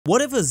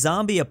What if a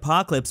zombie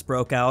apocalypse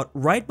broke out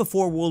right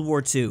before World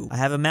War II? I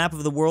have a map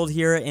of the world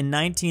here. In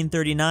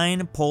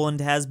 1939,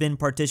 Poland has been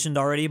partitioned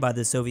already by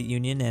the Soviet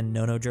Union and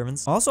no-no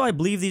Germans. Also, I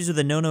believe these are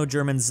the no-no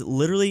Germans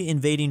literally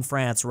invading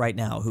France right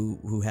now,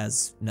 who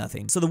has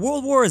nothing. So the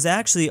World War is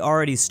actually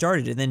already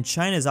started, and then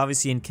China is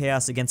obviously in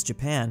chaos against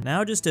Japan.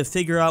 Now just to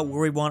figure out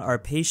where we want our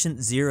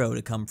patient zero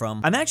to come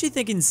from. I'm actually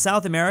thinking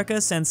South America,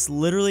 since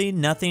literally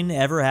nothing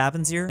ever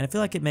happens here, and I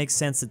feel like it makes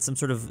sense that some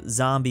sort of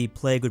zombie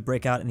plague would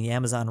break out in the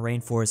Amazon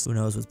rainforest. Who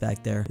knows what's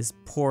back there? This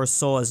poor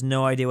soul has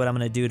no idea what I'm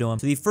gonna do to him.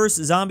 So the first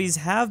zombies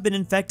have been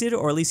infected,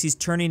 or at least he's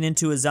turning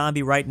into a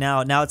zombie right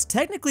now. Now it's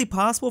technically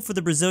possible for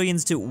the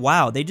Brazilians to,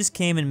 wow, they just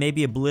came and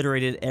maybe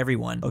obliterated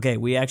everyone. Okay,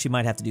 we actually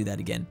might have to do that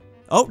again.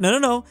 Oh,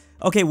 no.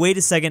 Okay, wait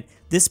a second.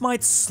 This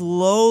might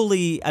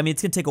slowly, I mean,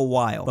 it's gonna take a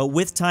while, but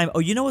with time, oh,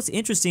 you know what's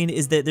interesting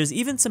is that there's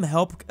even some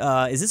help,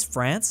 is this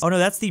France? Oh no,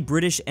 that's the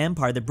British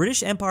Empire. The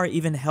British Empire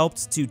even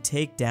helped to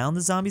take down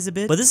the zombies a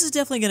bit, but this is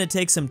definitely gonna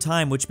take some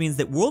time, which means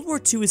that World War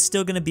II is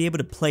still gonna be able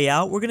to play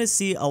out. We're gonna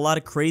see a lot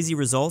of crazy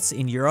results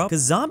in Europe,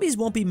 because zombies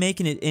won't be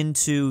making it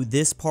into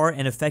this part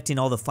and affecting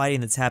all the fighting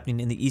that's happening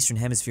in the Eastern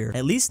Hemisphere,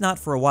 at least not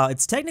for a while.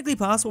 It's technically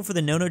possible for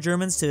the no-no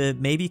Germans to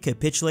maybe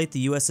capitulate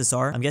the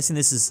USSR. I'm guessing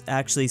this is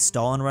actually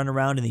Stalin running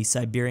around in the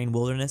Siberian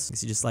wilderness,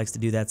 because he just likes to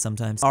do that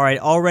sometimes. All right,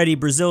 already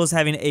Brazil is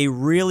having a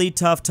really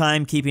tough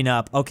time keeping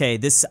up. Okay,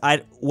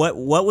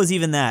 what was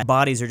even that?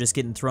 Bodies are just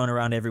getting thrown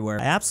around everywhere.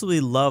 I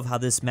absolutely love how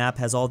this map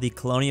has all the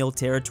colonial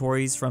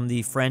territories from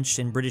the French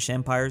and British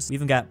empires. We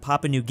even got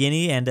Papua New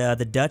Guinea and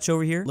the Dutch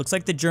over here. Looks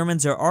like the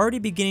Germans are already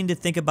beginning to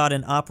think about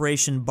an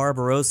Operation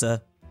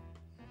Barbarossa.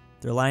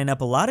 They're lining up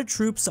a lot of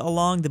troops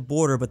along the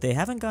border, but they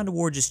haven't gone to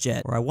war just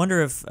yet. Or I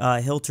wonder if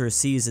Hilter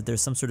sees that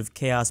there's some sort of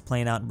chaos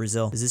playing out in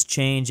Brazil. Does this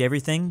change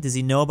everything? Does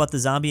he know about the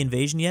zombie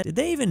invasion yet? Did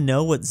they even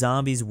know what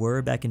zombies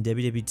were back in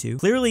WW2?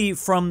 Clearly,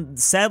 from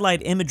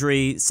satellite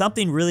imagery,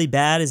 something really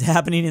bad is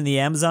happening in the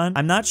Amazon.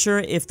 I'm not sure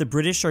if the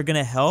British are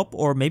gonna help,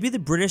 or maybe the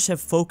British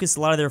have focused a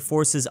lot of their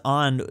forces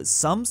on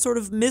some sort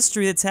of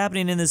mystery that's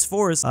happening in this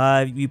forest.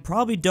 You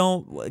probably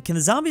don't... Can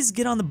the zombies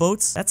get on the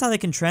boats? That's how they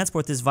can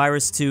transport this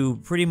virus to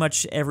pretty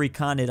much every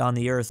continent on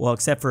the earth. Well,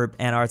 except for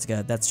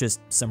Antarctica. That's just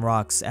some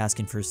rocks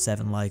asking for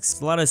 7 likes.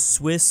 A lot of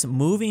Swiss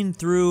moving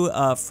through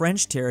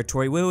French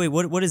territory. Wait,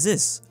 what is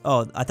this?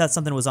 Oh, I thought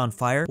something was on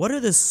fire. What are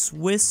the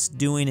Swiss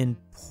doing in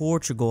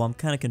Portugal? I'm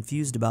kind of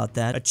confused about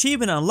that.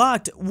 Achievement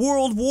unlocked,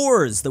 World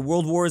Wars. The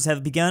World Wars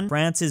have begun.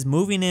 France is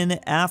moving in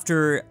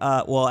after,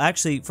 well,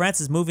 actually, France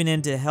is moving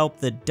in to help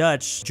the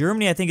Dutch.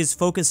 Germany, I think, is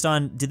focused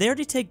on, did they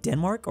already take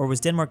Denmark, or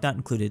was Denmark not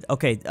included?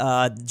 Okay,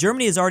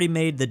 Germany has already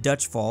made the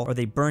Dutch fall, or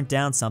they burnt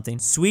down something.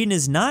 Sweden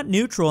is not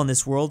neutral in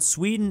this world.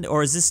 Sweden,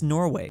 or is this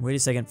Norway? Wait a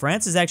second,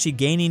 France is actually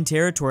gaining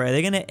territory. Are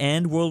they gonna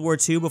end World War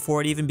II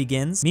before it even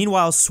begins?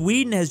 Meanwhile,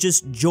 Sweden has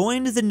just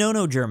joined the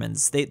no-no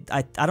Germans.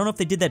 I don't know if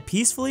they did that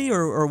peacefully,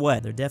 or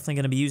what. They're definitely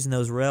going to be using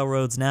those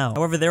railroads now.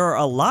 However, there are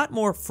a lot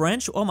more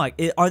French. Oh my,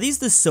 are these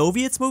the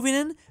Soviets moving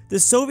in? The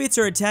Soviets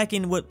are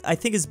attacking what I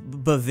think is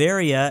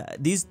Bavaria.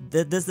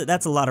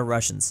 That's a lot of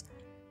Russians.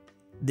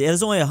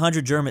 There's only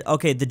 100 Germans.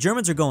 Okay, the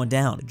Germans are going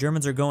down. The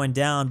Germans are going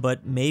down,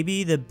 but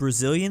maybe the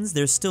Brazilians,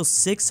 there's still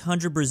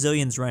 600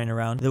 Brazilians running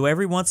around. Though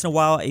every once in a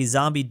while, a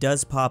zombie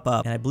does pop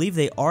up. And I believe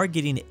they are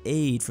getting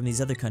aid from these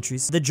other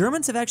countries. The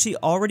Germans have actually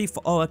already,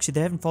 oh, actually,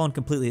 they haven't fallen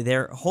completely.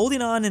 They're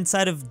holding on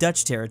inside of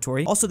Dutch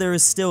territory. Also, there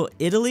is still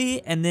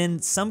Italy, and then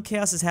some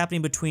chaos is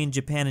happening between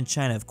Japan and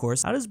China, of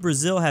course. How does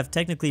Brazil have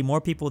technically more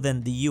people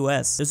than the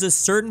US? There's a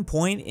certain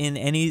point in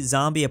any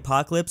zombie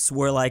apocalypse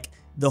where, like,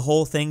 the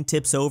whole thing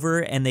tips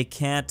over and they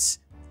can't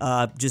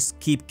just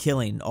keep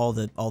killing all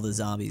the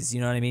zombies, you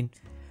know what I mean?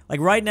 Like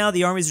right now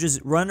the armies are just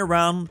running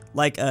around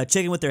like a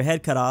chicken with their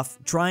head cut off,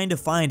 trying to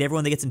find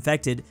everyone that gets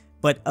infected,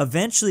 but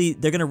eventually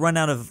they're gonna run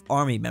out of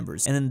army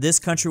members, and then this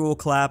country will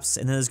collapse,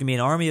 and then there's gonna be an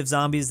army of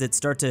zombies that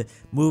start to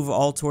move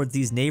all towards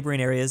these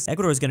neighboring areas.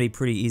 Ecuador is gonna be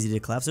pretty easy to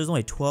collapse. There's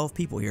only 12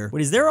 people here.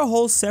 Wait, is there a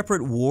whole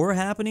separate war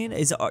happening?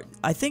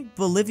 I think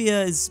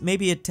Bolivia is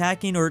maybe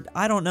attacking, or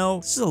I don't know.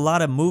 This is a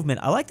lot of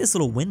movement. I like this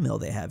little windmill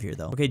they have here,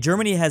 though. Okay,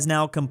 Germany has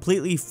now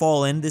completely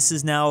fallen. This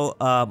is now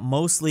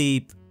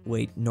mostly...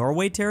 Wait,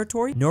 Norway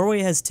territory? Norway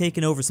has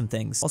taken over some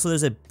things. Also,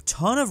 there's a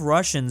ton of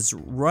Russians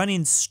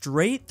running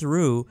straight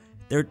through.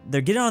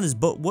 They're getting on this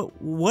boat.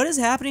 What is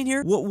happening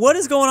here? What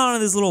is going on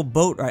in this little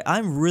boat? Right,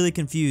 I'm really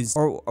confused.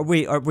 Or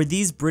wait, were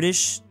these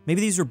British?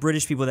 Maybe these were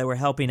British people that were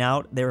helping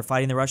out. They were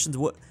fighting the Russians.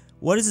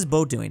 What is this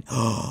boat doing?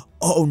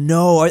 Oh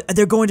no,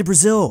 they're going to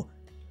Brazil.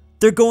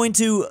 They're going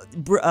to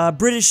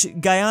British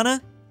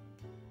Guyana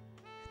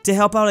to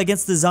help out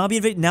against the zombie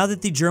invasion. Now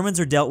that the Germans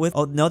are dealt with.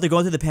 Oh no, they're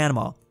going to the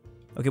Panama.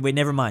 Okay, wait,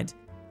 never mind.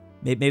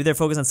 Maybe they're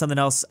focused on something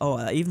else.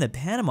 Oh, even the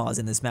Panama is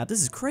in this map.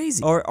 This is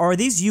crazy. Or are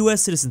these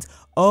U.S. citizens?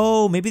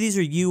 Oh, maybe these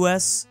are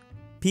U.S.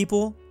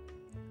 people?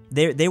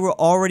 They were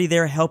already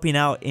there helping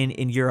out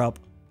in Europe.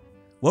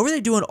 What were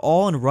they doing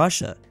all in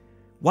Russia?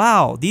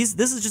 Wow, this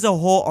is just a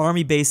whole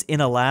army base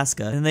in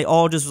Alaska. And they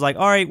all just was like,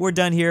 all right, we're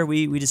done here.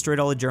 We destroyed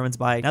all the Germans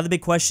by... Now the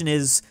big question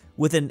is,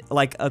 within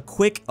like a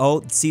quick...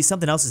 Oh, see,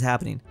 something else is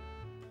happening.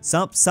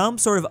 Some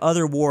sort of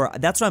other war.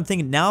 That's what I'm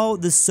thinking. Now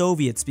the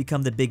Soviets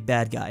become the big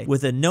bad guy.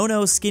 With a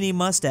no-no skinny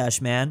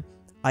mustache man,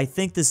 I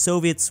think the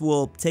Soviets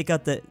will take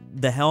out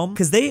the helm,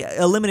 because they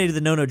eliminated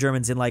the no-no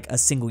Germans in like a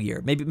single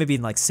year, maybe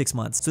in like 6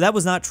 months. So that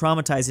was not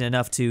traumatizing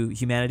enough to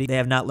humanity. They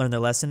have not learned their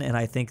lesson, and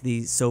I think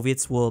the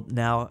Soviets will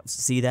now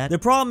see that. The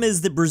problem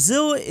is that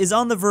Brazil is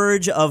on the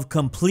verge of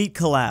complete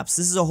collapse.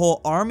 This is a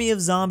whole army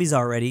of zombies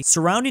already.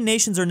 Surrounding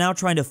nations are now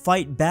trying to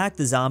fight back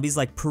the zombies,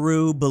 like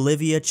Peru,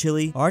 Bolivia,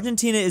 Chile.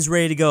 Argentina is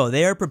ready to go.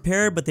 They are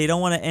prepared, but they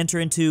don't want to enter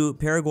into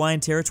Paraguayan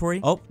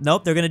territory. Oh,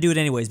 nope, they're going to do it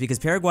anyways, because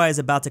Paraguay is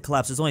about to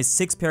collapse. There's only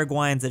 6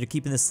 Paraguayans that are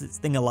keeping this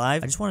thing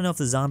alive. I just want to know if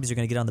the zombies are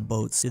going to get on the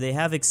boats. Do they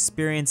have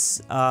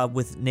experience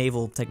with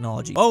naval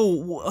technology?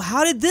 Oh,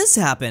 how did this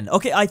happen?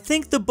 Okay, I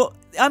think the boat...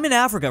 I'm in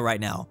Africa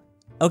right now.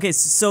 Okay,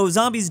 so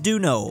zombies do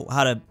know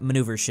how to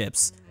maneuver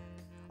ships.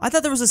 I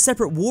thought there was a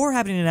separate war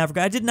happening in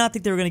Africa. I did not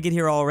think they were going to get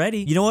here already.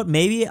 You know what?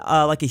 Maybe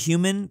like a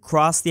human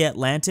crossed the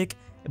Atlantic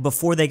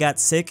before they got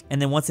sick,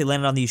 and then once they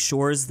landed on these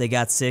shores, they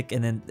got sick,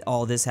 and then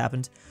all this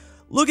happened.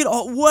 Look at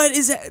all, what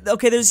is that?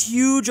 Okay, there's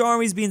huge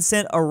armies being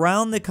sent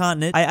around the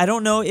continent. I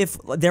don't know if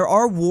there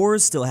are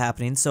wars still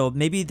happening, so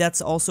maybe that's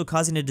also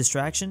causing a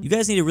distraction. You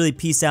guys need to really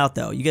peace out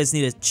though. You guys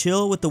need to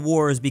chill with the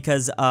wars,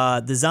 because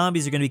the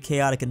zombies are going to be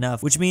chaotic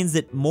enough, which means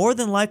that more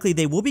than likely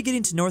they will be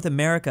getting to North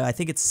America. I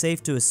think it's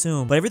safe to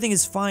assume, but everything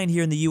is fine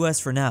here in the US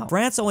for now.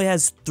 France only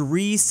has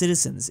 3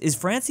 citizens. Is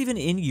France even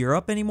in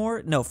Europe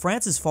anymore? No,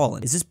 France has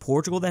fallen. Is this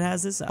Portugal that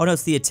has this? Oh no,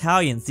 it's the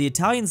Italians. The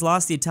Italians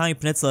lost the Italian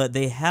peninsula.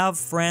 They have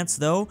France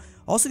though.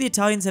 Also, the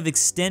Italians have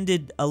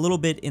extended a little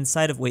bit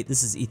inside of... Wait,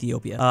 this is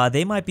Ethiopia.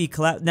 They might be...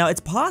 Now, it's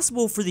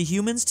possible for the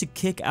humans to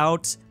kick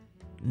out...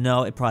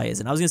 No, it probably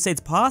isn't. I was going to say it's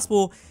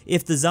possible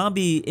if the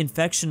zombie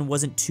infection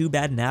wasn't too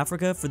bad in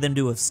Africa for them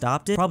to have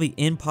stopped it. Probably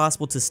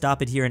impossible to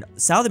stop it here. And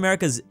South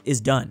America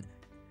is done.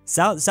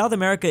 South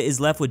America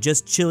is left with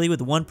just Chile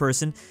with 1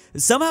 person.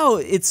 Somehow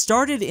it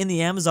started in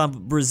the Amazon,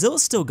 but Brazil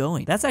is still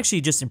going. That's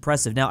actually just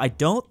impressive. Now, I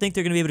don't think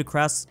they're going to be able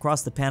to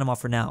cross the Panama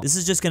for now. This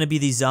is just going to be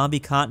the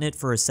zombie continent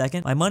for a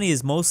second. My money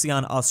is mostly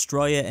on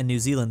Australia and New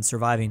Zealand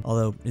surviving,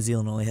 although New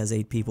Zealand only has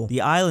 8 people.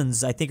 The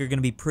islands, I think, are going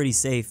to be pretty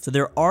safe. So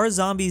there are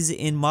zombies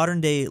in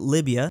modern-day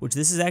Libya, which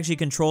this is actually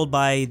controlled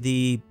by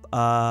the,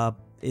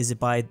 is it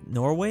by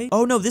Norway?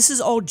 Oh, no, this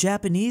is all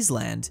Japanese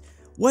land.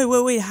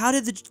 Wait, how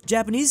did the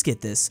Japanese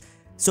get this?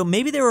 So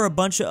maybe there were a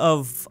bunch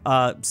of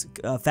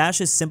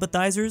fascist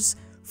sympathizers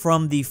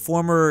from the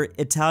former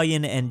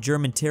Italian and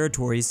German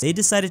territories. They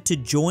decided to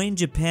join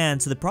Japan.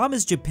 So the problem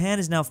is Japan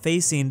is now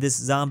facing this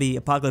zombie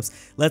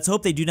apocalypse. Let's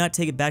hope they do not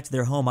take it back to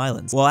their home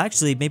islands. Well,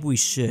 actually, maybe we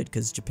should,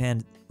 because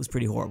Japan was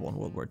pretty horrible in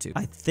World War II.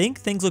 I think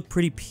things look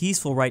pretty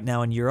peaceful right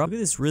now in Europe. Look at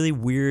this really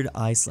weird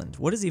Iceland.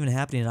 What is even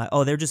happening in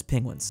Oh, they're just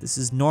penguins. This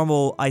is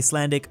normal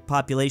Icelandic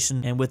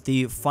population, and with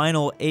the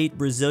final 8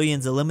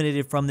 Brazilians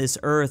eliminated from this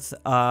earth,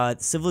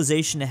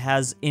 civilization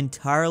has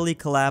entirely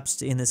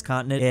collapsed in this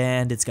continent,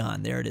 and it's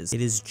gone. There it is.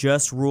 It is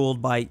just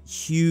ruled by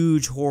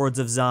huge hordes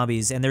of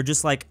zombies, and they're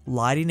just like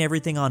lighting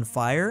everything on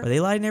fire. Are they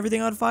lighting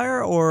everything on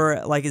fire,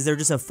 or like is there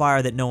just a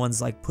fire that no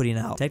one's like putting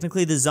out?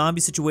 Technically, the zombie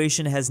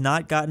situation has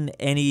not gotten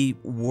any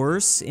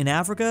worse in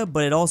Africa,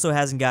 but it also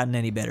hasn't gotten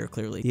any better,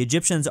 clearly. The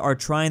Egyptians are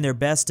trying their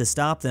best to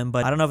stop them,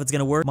 but I don't know if it's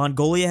gonna work.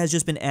 Mongolia has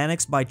just been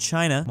annexed by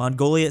China.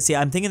 Mongolia, see,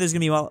 I'm thinking there's gonna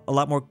be a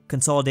lot more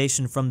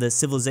consolidation from the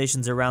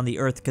civilizations around the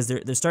earth, because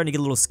they're starting to get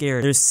a little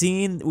scared. They're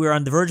seeing we're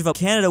on the verge of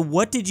Canada.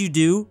 What did you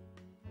do?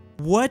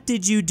 What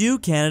did you do,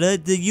 Canada?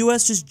 The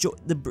U.S. just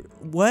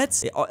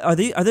what? Are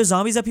there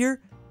zombies up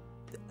here?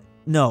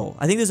 No,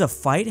 I think there's a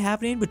fight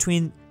happening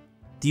between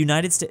the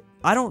United States.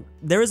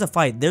 There is a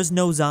fight. There's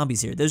no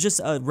zombies here. There's just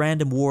a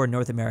random war in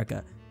North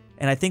America.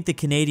 And I think the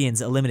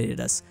Canadians eliminated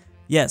us.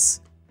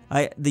 Yes.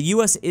 The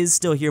U.S. is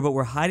still here, but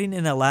we're hiding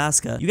in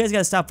Alaska. You guys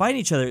gotta stop fighting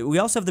each other. We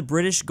also have the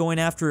British going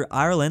after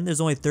Ireland.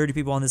 There's only 30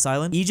 people on this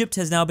island. Egypt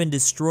has now been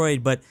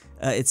destroyed, but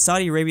it's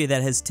Saudi Arabia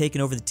that has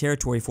taken over the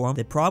territory for them.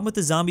 The problem with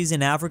the zombies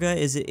in Africa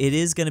is it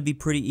is gonna be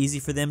pretty easy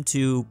for them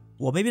to...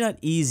 Well, maybe not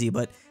easy,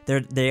 but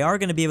they are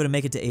going to be able to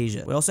make it to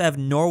Asia. We also have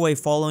Norway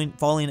falling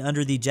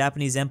under the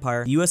Japanese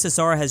Empire. The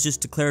USSR has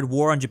just declared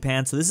war on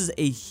Japan, so this is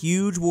a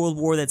huge world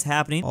war that's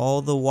happening.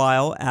 All the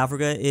while,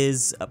 Africa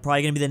is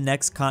probably going to be the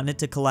next continent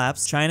to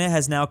collapse. China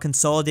has now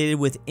consolidated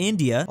with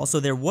India. Also,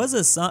 there was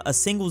a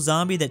single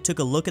zombie that took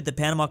a look at the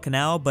Panama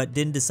Canal, but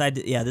didn't decide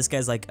to... Yeah, this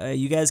guy's like,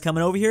 you guys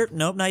coming over here?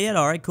 Nope, not yet.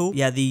 All right, cool.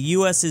 Yeah, the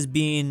US is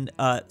being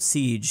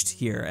sieged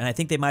here, and I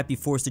think they might be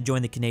forced to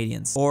join the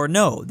Canadians. Or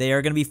no, they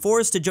are going to be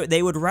forced to join...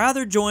 They would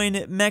rather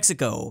join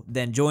Mexico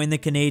than join the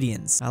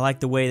Canadians. I like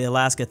the way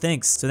Alaska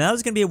thinks. So now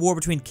there's going to be a war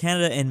between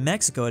Canada and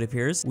Mexico, it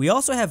appears. We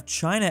also have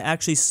China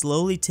actually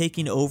slowly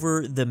taking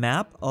over the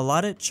map. A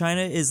lot of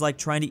China is like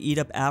trying to eat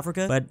up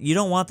Africa, but you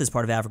don't want this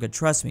part of Africa.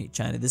 Trust me,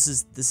 China. This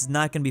is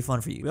not going to be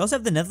fun for you. We also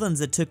have the Netherlands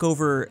that took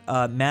over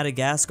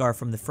Madagascar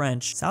from the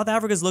French. South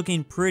Africa's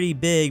looking pretty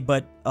big,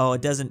 but oh,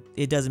 it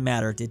doesn't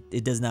matter.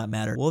 It does not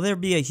matter. Will there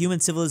be a human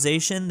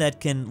civilization that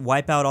can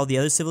wipe out all the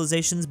other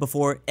civilizations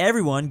before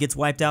everyone gets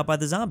wiped out out by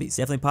the zombies.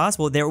 Definitely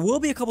possible. There will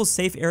be a couple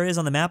safe areas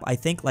on the map, I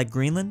think, like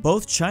Greenland.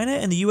 Both China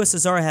and the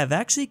USSR have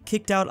actually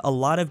kicked out a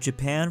lot of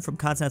Japan from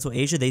continental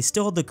Asia. They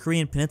still hold the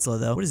Korean peninsula,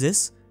 though. What is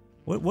this?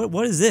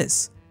 What is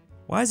this?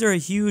 Why is there a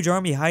huge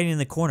army hiding in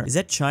the corner? Is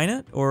that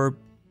China? Or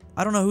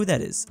I don't know who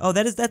that is. Oh,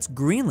 that's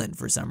Greenland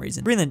for some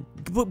reason. Greenland,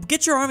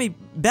 get your army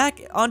back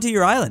onto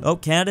your island. Oh,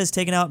 Canada's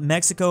taken out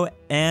Mexico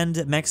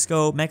and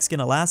Mexican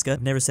Alaska.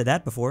 I've never said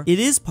that before. It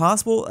is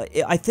possible.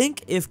 I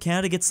think if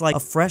Canada gets like a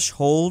fresh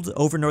hold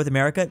over North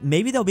America,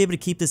 maybe they'll be able to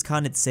keep this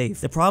continent safe.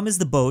 The problem is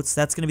the boats.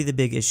 That's going to be the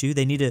big issue.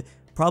 They need to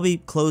probably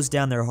close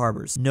down their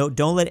harbors. No,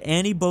 don't let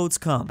any boats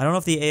come. I don't know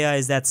if the AI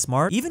is that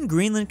smart. Even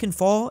Greenland can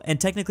fall,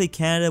 and technically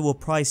Canada will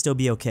probably still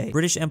be okay.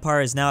 British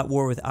Empire is now at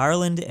war with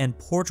Ireland and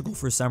Portugal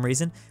for some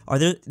reason.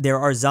 There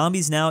are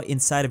zombies now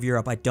inside of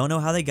Europe. I don't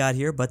know how they got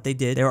here, but they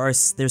did.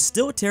 There's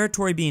still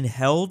territory being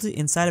held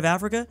inside of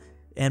Africa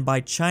and by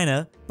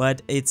China,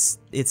 but it's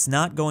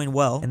not going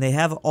well. And they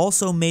have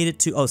also made it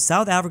to,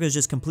 South Africa is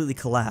just completely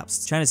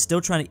collapsed. China's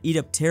still trying to eat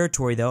up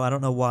territory though. I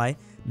don't know why.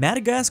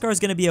 Madagascar is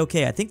going to be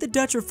okay. I think the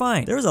Dutch are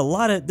fine.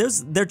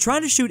 They're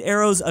trying to shoot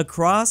arrows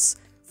across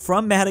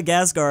from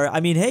Madagascar. I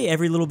mean, hey,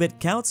 every little bit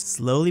counts.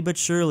 Slowly but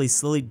surely,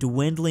 slowly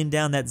dwindling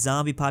down that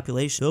zombie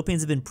population.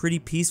 Philippines have been pretty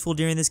peaceful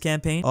during this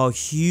campaign. Oh,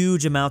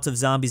 huge amounts of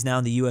zombies now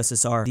in the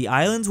USSR. The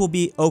islands will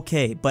be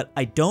okay, but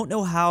I don't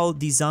know how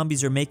these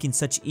zombies are making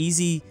such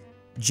easy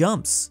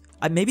jumps.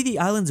 Maybe the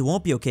islands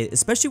won't be okay,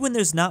 especially when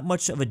there's not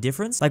much of a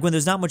difference. Like when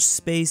there's not much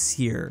space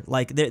here.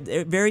 Like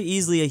they're very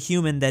easily a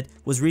human that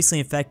was recently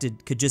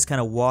infected could just kind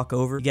of walk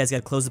over. You guys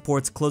gotta close the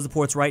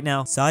ports right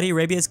now. Saudi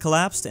Arabia has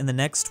collapsed and the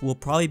next will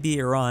probably be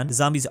Iran. The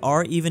zombies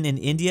are even in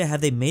India.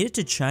 Have they made it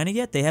to China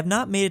yet? They have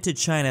not made it to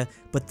China,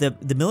 but the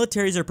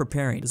militaries are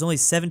preparing. There's only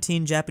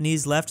 17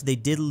 Japanese left. They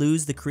did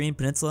lose the Korean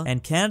peninsula.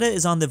 And Canada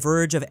is on the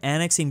verge of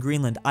annexing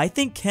Greenland. I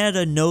think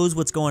Canada knows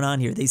what's going on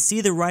here. They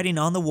see the writing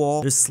on the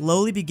wall. They're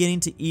slowly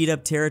beginning to eat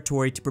up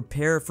territory to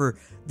prepare for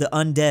the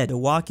undead. The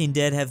Walking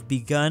Dead have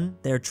begun.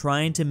 They're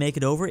trying to make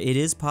it over. It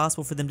is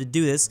possible for them to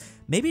do this.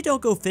 Maybe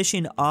don't go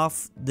fishing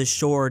off the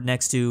shore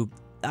next to...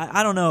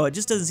 I don't know. It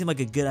just doesn't seem like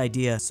a good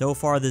idea. So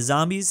far, the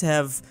zombies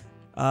have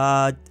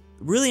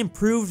really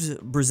improved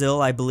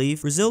Brazil, I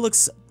believe. Brazil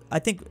looks... I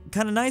think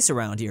kind of nice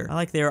around here. I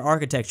like their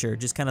architecture,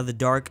 just kind of the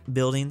dark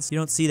buildings. You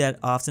don't see that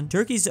often.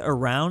 Turkey's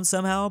around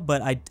somehow,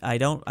 but I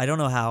don't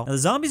know how. Now, the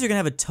zombies are gonna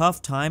have a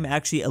tough time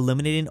actually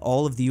eliminating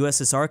all of the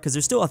USSR because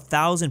there's still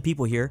 1,000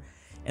 people here.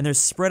 And they're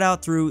spread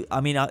out through, I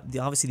mean,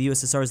 obviously the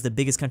USSR is the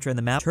biggest country on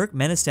the map.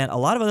 Turkmenistan, a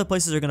lot of other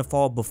places are gonna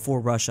fall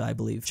before Russia, I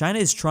believe. China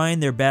is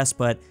trying their best,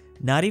 but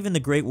not even the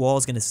Great Wall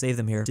is going to save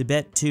them here.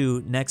 Tibet,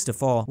 too, next to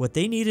fall. What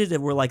they needed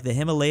were like the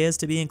Himalayas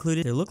to be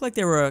included. It looked like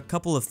there were a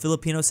couple of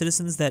Filipino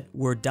citizens that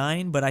were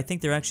dying, but I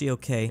think they're actually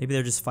okay. Maybe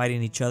they're just fighting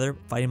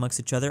amongst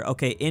each other.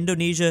 Okay,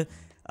 Indonesia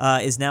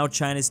is now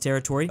China's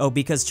territory. Oh,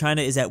 because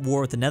China is at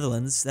war with the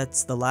Netherlands.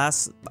 That's the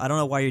last... I don't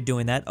know why you're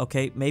doing that.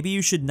 Okay, maybe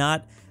you should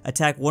not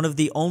attack one of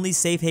the only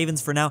safe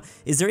havens for now.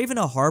 Is there even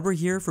a harbor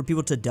here for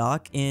people to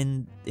dock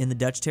in the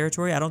Dutch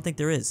territory? I don't think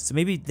there is. So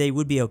maybe they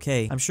would be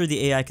okay. I'm sure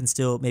the AI can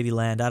still maybe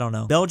land. I don't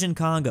know. Belgian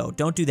Congo.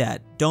 Don't do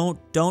that. Don't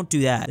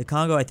do that. The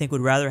Congo, I think,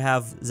 would rather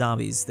have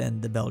zombies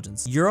than the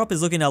Belgians. Europe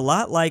is looking a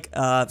lot like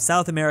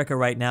South America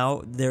right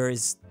now. There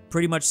is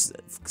pretty much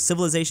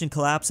civilization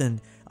collapse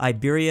in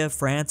Iberia,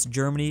 France,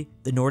 Germany,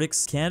 the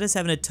Nordics. Canada's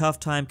having a tough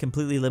time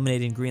completely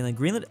eliminating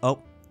Greenland.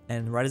 Oh,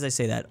 and right as I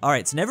say that. All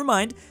right, so never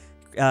mind.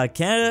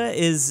 Canada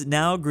is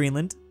now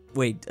Greenland.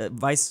 Wait,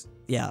 vice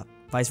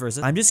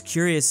versa. I'm just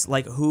curious,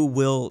 like, who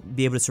will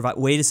be able to survive.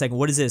 Wait a second,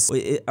 what is this?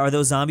 Are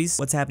those zombies?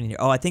 What's happening here?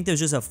 Oh, I think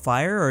there's just a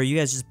fire, or are you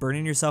guys just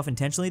burning yourself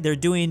intentionally? They're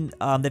doing,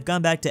 they've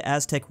gone back to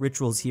Aztec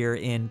rituals here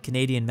in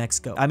Canadian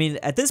Mexico. I mean,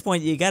 at this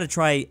point, you gotta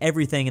try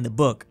everything in the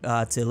book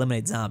to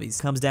eliminate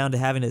zombies. Comes down to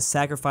having to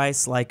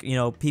sacrifice, like, you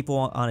know, people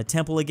on a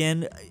temple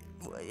again.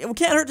 It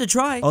can't hurt to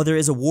try. Oh, there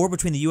is a war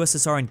between the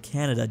USSR and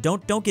Canada.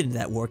 Don't get into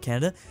that war,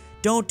 Canada.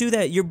 Don't do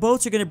that. Your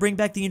boats are going to bring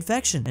back the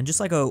infection. And just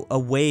like a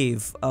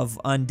wave of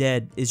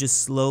undead is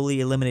just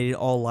slowly eliminating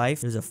all life.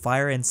 There's a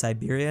fire in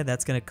Siberia.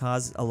 That's going to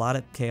cause a lot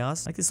of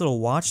chaos. Like this little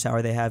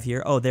watchtower they have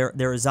here. Oh, there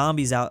are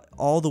zombies out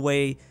all the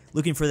way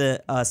looking for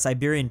the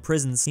Siberian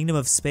prisons. Kingdom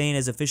of Spain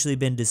has officially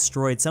been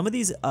destroyed. Some of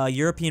these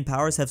European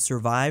powers have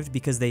survived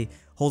because they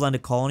hold on to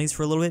colonies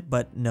for a little bit,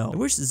 but no. I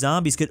wish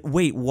zombies could...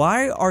 Wait,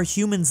 why are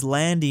humans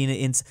landing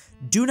in...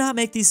 Do not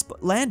make these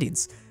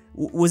landings.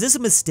 Was this a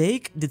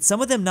mistake? Did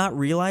some of them not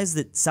realize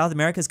that South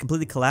America has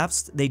completely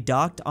collapsed? They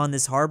docked on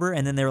this harbor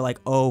and then they were like,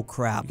 oh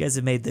crap. You guys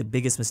have made the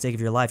biggest mistake of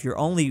your life. You're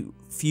only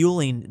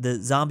fueling the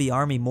zombie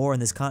army more in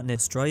this continent.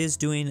 Australia's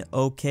doing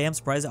okay. I'm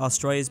surprised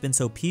Australia's been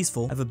so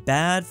peaceful. I have a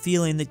bad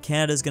feeling that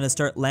Canada's going to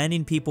start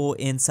landing people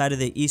inside of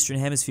the Eastern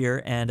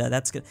Hemisphere, and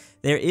that's good.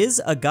 There is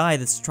a guy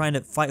that's trying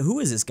to fight. Who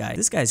is this guy?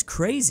 This guy's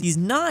crazy. He's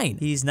 9.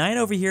 He's 9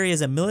 over here. He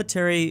has a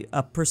military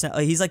person.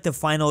 He's like the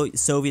final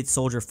Soviet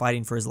soldier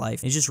fighting for his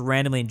life. He's just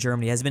randomly in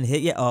Germany. Hasn't been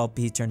hit yet. Oh,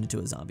 he turned into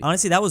a zombie.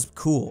 Honestly, that was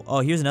cool.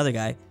 Oh, here's another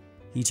guy.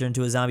 He turned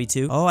into a zombie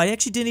too. Oh, I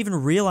actually didn't even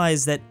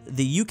realize that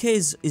the UK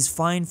is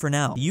fine for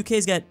now. The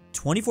UK's got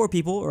 24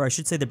 people, or I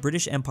should say the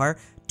British Empire.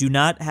 Do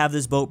not have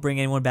this boat bring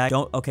anyone back.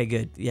 Don't. Okay,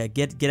 good. Yeah,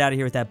 get out of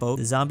here with that boat.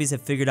 The zombies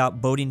have figured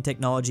out boating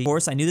technology. Of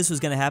course, I knew this was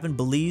going to happen.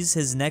 Belize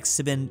has next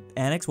been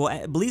annexed.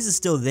 Well, Belize is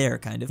still there,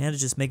 kind of.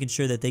 Canada's just making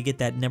sure that they get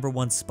that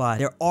 #1 spot.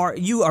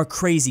 You are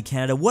crazy,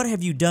 Canada. What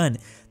have you done?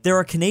 There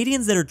are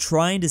Canadians that are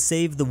trying to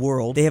save the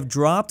world. They have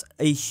dropped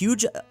a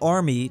huge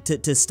army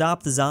to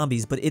stop the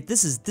zombies, but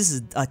this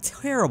is a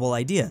terrible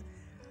idea.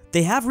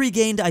 They have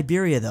regained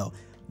Iberia, though.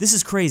 This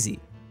is crazy.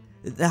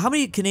 How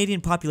many Canadian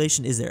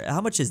population is there?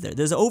 How much is there?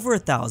 There's over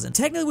 1,000.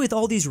 Technically, with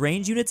all these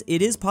range units, it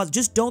is possible.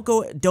 Just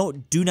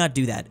do not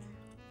do that.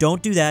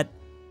 Don't do that.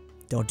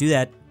 Don't do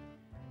that.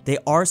 They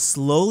are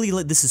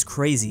slowly. This is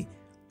crazy.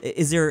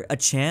 Is there a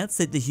chance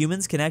that the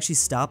humans can actually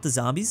stop the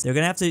zombies? They're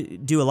gonna have to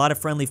do a lot of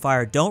friendly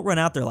fire. Don't run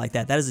out there like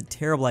that. That is a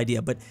terrible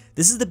idea. But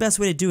this is the best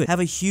way to do it. Have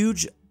a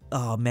huge.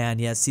 Oh man,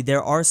 yeah. See, they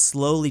are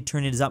slowly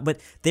turning into zombies,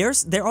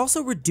 but they're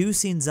also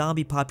reducing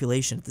zombie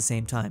population at the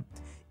same time.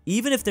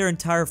 Even if their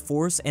entire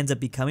force ends up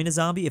becoming a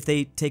zombie, if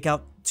they take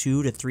out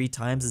 2 to 3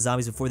 times the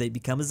zombies before they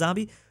become a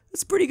zombie,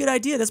 that's a pretty good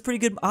idea. That's pretty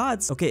good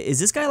odds. Okay, is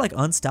this guy like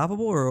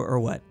unstoppable or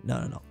what?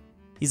 No.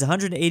 He's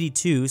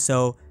 182,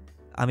 so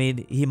I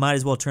mean, he might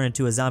as well turn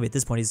into a zombie at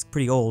this point. He's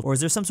pretty old. Or is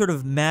there some sort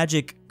of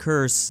magic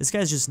curse? This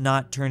guy's just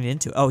not turning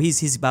into it. Oh,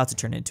 he's about to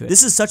turn into it.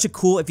 This is such a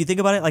cool, if you think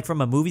about it, like from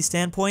a movie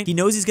standpoint, he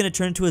knows he's going to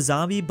turn into a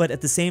zombie, but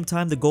at the same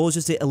time, the goal is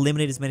just to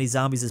eliminate as many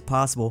zombies as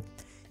possible.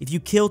 If you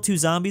kill 2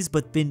 zombies,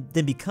 but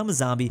then become a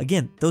zombie,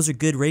 again, those are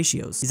good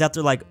ratios. He's out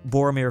there like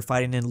Boromir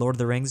fighting in Lord of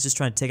the Rings, just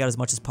trying to take out as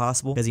much as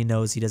possible because he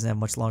knows he doesn't have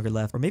much longer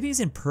left. Or maybe he's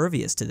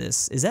impervious to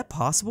this. Is that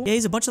possible? Yeah,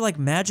 he's a bunch of like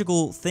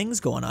magical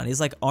things going on. He's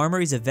like armor,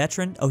 he's a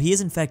veteran. Oh, he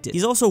is infected.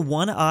 He's also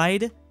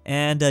one-eyed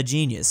and a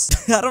genius.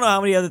 I don't know how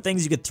many other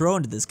things you could throw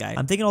into this guy.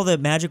 I'm thinking all the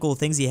magical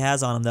things he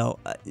has on him though.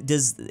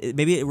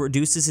 Maybe it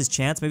reduces his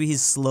chance? Maybe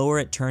he's slower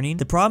at turning.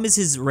 The problem is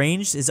his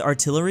range, his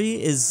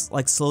artillery is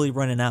like slowly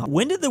running out.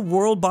 When did the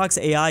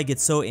Worldbox AI get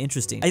so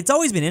interesting? It's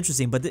always been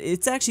interesting, but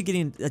it's actually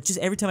getting, just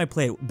every time I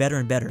play it, better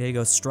and better. There you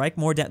go, strike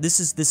more down. This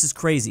is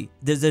crazy.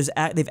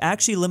 They've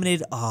actually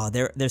eliminated,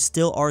 there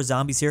still are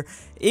zombies here.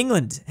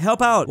 England,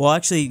 help out. Well,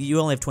 actually, you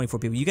only have 24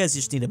 people. You guys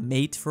just need a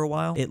mate for a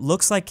while. It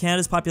looks like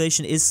Canada's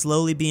population is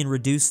slowly being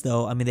reduced,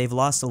 though. I mean, they've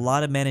lost a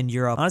lot of men in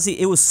Europe.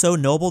 Honestly, it was so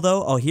noble,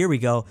 though. Oh, here we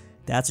go.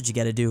 That's what you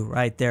got to do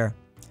right there.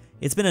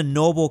 It's been a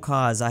noble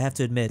cause, I have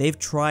to admit. They've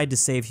tried to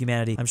save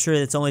humanity. I'm sure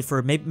it's only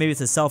for, maybe it's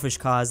a selfish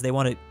cause. They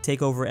want to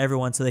take over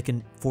everyone so they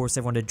can force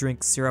everyone to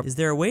drink syrup. Is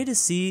there a way to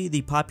see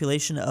the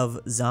population of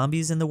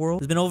zombies in the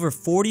world? There's been over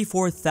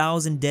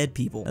 44,000 dead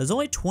people. There's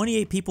only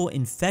 28 people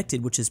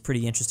infected, which is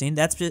pretty interesting.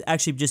 That's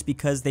actually just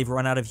because they've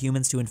run out of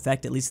humans to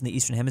infect, at least in the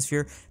Eastern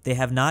Hemisphere. They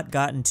have not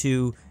gotten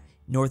to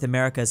North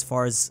America as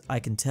far as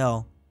I can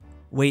tell.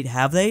 Wait,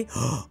 have they?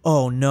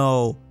 Oh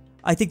no.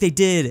 I think they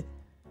did.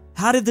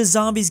 How did the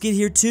zombies get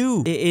here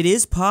too? It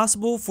is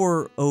possible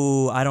for,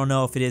 oh, I don't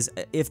know if it is.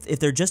 If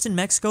they're just in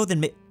Mexico,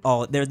 then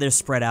they're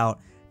spread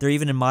out. They're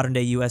even in modern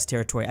day U.S.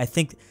 territory. I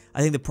think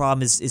the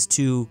problem is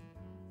too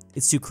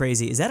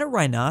crazy. Is that a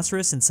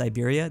rhinoceros in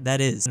Siberia? That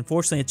is.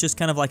 Unfortunately, it's just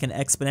kind of like an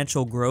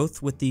exponential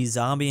growth with the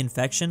zombie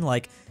infection.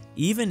 Like,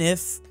 even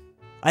if,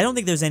 I don't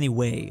think there's any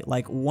way.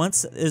 Like,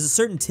 once there's a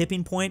certain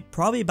tipping point,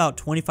 probably about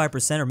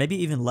 25% or maybe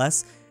even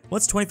less.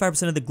 Once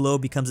 25% of the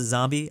globe becomes a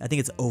zombie, I think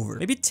it's over.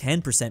 Maybe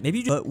 10%,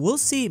 maybe, but we'll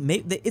see.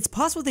 Maybe, it's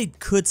possible they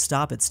could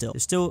stop it still.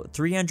 There's still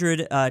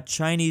 300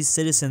 Chinese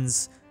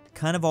citizens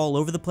kind of all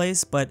over the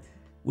place, but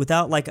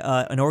without like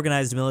an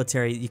organized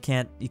military, you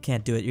can't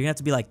do it. You're gonna have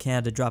to be like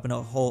Canada, dropping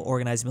a whole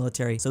organized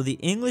military. So the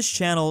English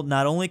Channel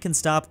not only can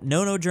stop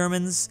no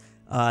Germans,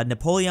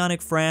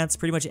 Napoleonic France,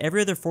 pretty much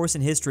every other force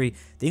in history,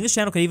 the English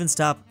Channel can even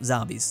stop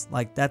zombies.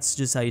 Like, that's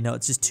just how you know.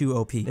 It's just too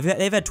OP.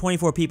 They've had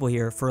 24 people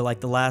here for like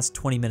the last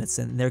 20 minutes,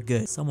 and they're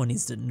good. Someone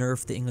needs to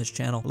nerf the English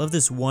Channel. I love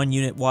this one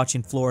unit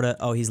watching Florida.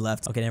 Oh, he's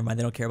left. Okay, never mind.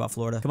 They don't care about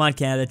Florida. Come on,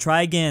 Canada.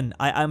 Try again.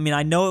 I mean,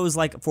 I know it was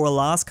like for a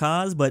lost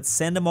cause, but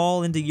send them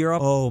all into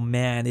Europe. Oh,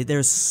 man.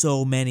 There's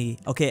so many.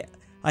 Okay,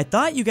 I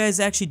thought you guys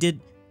actually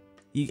did...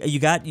 You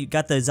got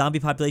the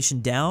zombie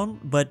population down,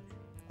 but...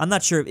 I'm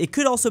not sure. It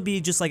could also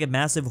be just like a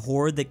massive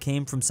horde that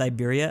came from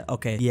Siberia.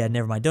 Okay, yeah,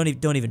 never mind. Don't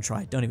even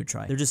try. Don't even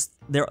try.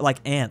 They're like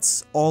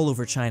ants all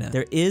over China.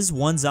 There is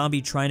one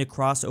zombie trying to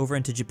cross over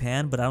into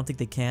Japan, but I don't think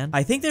they can.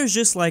 I think there's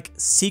just like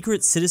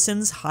secret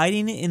citizens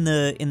hiding in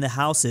the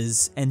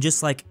houses and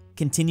just like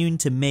continuing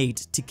to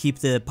mate to keep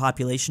the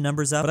population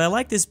numbers up. But I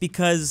like this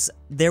because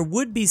there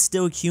would be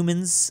still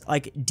humans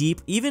like deep,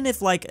 even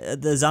if like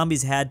the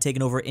zombies had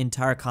taken over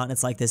entire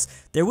continents like this,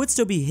 there would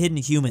still be hidden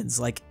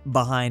humans like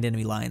behind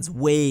enemy lines,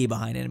 way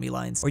behind enemy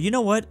lines. Or you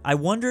know what? I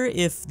wonder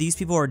if these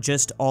people are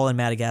just all in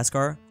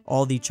Madagascar,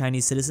 all the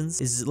Chinese citizens.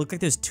 Does it look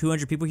like there's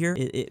 200 people here?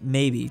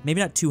 Maybe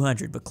not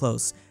 200, but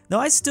close. No,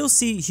 I still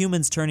see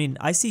humans turning.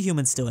 I see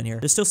humans still in here.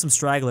 There's still some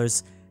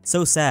stragglers.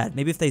 So sad.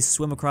 Maybe if they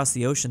swim across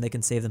the ocean, they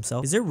can save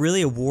themselves. Is there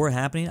really a war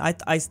happening?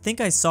 I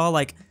think I saw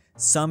like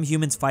some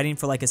humans fighting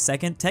for like a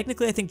second.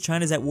 Technically, I think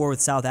China's at war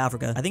with South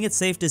Africa. I think it's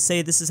safe to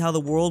say this is how the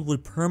world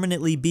would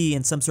permanently be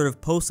in some sort of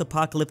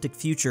post-apocalyptic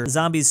future. The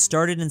zombies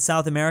started in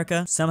South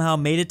America, somehow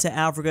made it to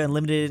Africa and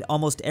limited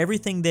almost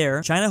everything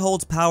there. China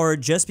holds power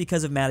just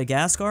because of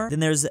Madagascar. Then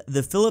there's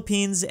the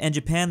Philippines and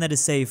Japan that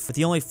is safe, but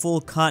the only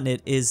full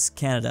continent is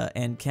Canada.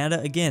 And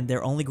Canada, again,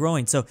 they're only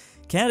growing. So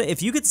Canada,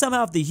 if you could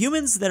somehow, if the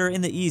humans that are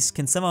in the East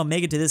can somehow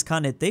make it to this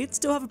continent, they'd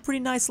still have a pretty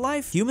nice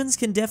life. Humans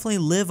can definitely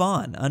live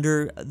on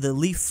under the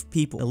Leaf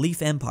people, the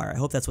Leaf Empire. I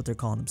hope that's what they're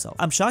calling themselves.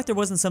 I'm shocked there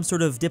wasn't some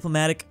sort of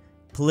diplomatic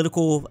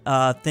political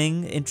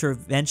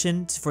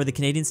intervention for the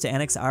Canadians to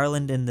annex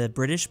Ireland and the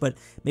British, but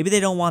maybe they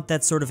don't want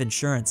that sort of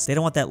insurance. They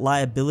don't want that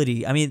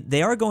liability. I mean,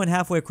 they are going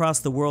halfway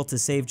across the world to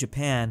save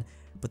Japan,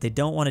 but they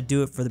don't want to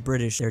do it for the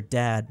British,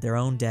 their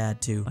own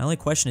dad too. My only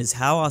question is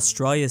how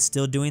Australia is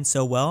still doing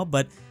so well,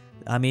 but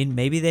I mean,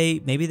 maybe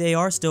they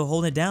are still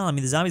holding it down. I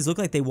mean, the zombies look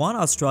like they want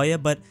Australia,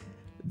 but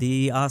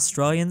the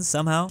Australians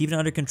somehow keep it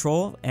under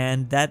control,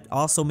 and that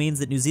also means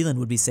that New Zealand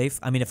would be safe.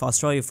 I mean, if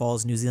Australia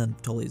falls, New Zealand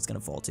totally is going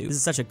to fall too. This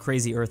is such a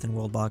crazy Earth in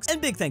Worldbox.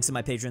 And big thanks to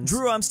my patrons.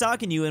 Drew, I'm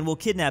stalking you and will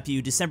kidnap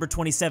you December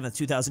 27th,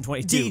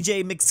 2022.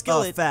 DJ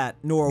McSkillet, Fat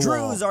Norwal.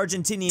 Drew's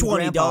Argentinian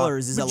 $20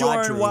 is a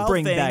lottery.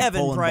 Bring back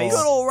Evan Poland Price.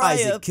 Good old Raya,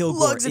 Isaac Kilgore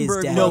is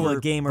Luxembourg, dead.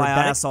 Noah Gamer,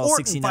 Bassall,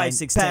 Orton 69,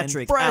 5610,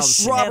 Patrick,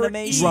 Fresh, Robert Anime,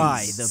 E,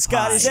 Rye, the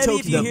Scottish, Pie, Eddie,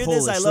 if you the hear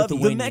this, I Polish, love you. The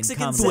Lithuanian,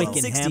 Mexican Commonwealth,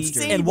 60, Hamster.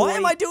 Sadie And why Boy,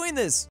 am I doing this?